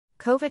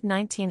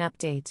COVID-19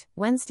 update,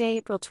 Wednesday,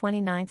 April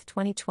 29,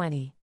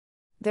 2020.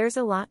 There's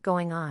a lot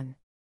going on.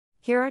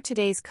 Here are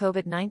today's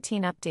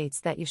COVID-19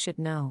 updates that you should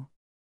know.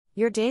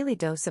 Your daily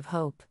dose of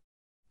hope.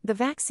 The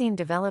vaccine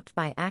developed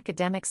by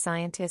academic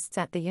scientists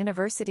at the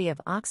University of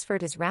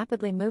Oxford is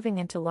rapidly moving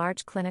into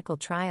large clinical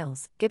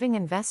trials, giving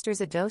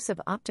investors a dose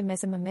of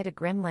optimism amid a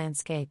grim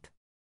landscape.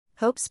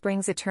 Hope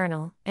springs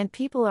eternal, and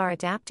people are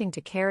adapting to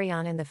carry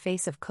on in the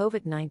face of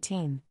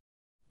COVID-19.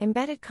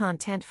 Embedded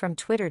content from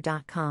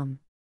Twitter.com.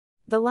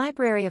 The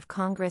Library of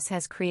Congress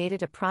has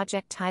created a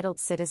project titled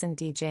Citizen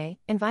DJ,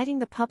 inviting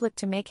the public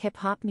to make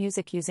hip-hop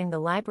music using the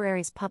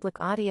library's public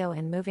audio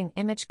and moving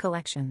image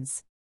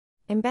collections.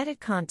 Embedded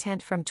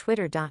content from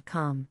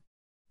Twitter.com.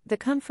 The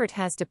comfort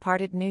has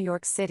departed New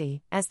York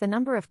City, as the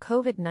number of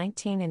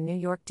COVID-19 in New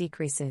York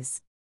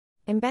decreases.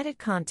 Embedded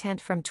content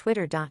from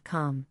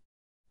Twitter.com.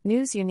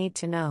 News you need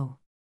to know.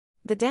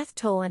 The death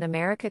toll in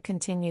America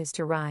continues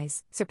to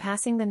rise,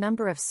 surpassing the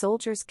number of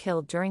soldiers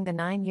killed during the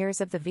 9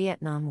 years of the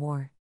Vietnam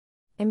War.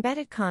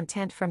 Embedded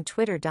content from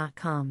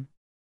Twitter.com.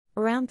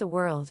 Around the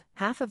world,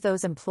 half of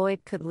those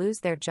employed could lose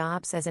their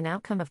jobs as an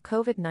outcome of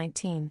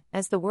COVID-19,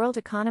 as the world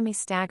economy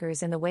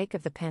staggers in the wake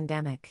of the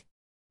pandemic.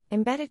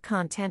 Embedded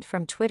content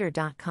from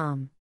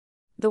Twitter.com.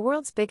 The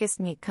world's biggest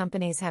meat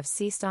companies have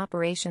ceased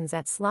operations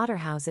at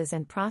slaughterhouses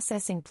and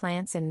processing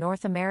plants in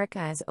North America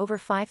as over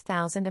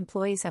 5,000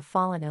 employees have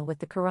fallen ill with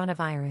the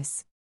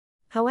coronavirus.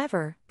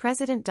 However,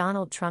 President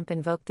Donald Trump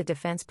invoked the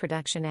Defense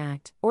Production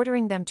Act,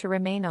 ordering them to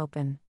remain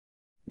open.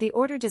 The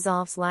order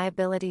dissolves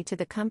liability to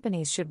the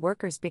companies should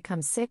workers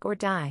become sick or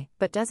die,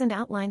 but doesn't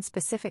outline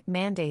specific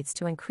mandates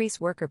to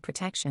increase worker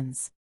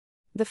protections.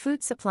 The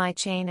food supply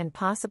chain and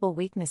possible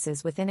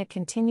weaknesses within it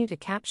continue to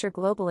capture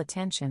global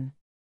attention.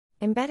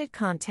 Embedded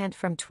content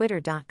from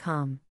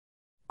Twitter.com.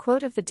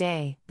 Quote of the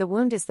day: "The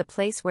wound is the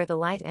place where the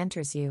light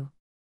enters you."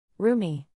 Rumi.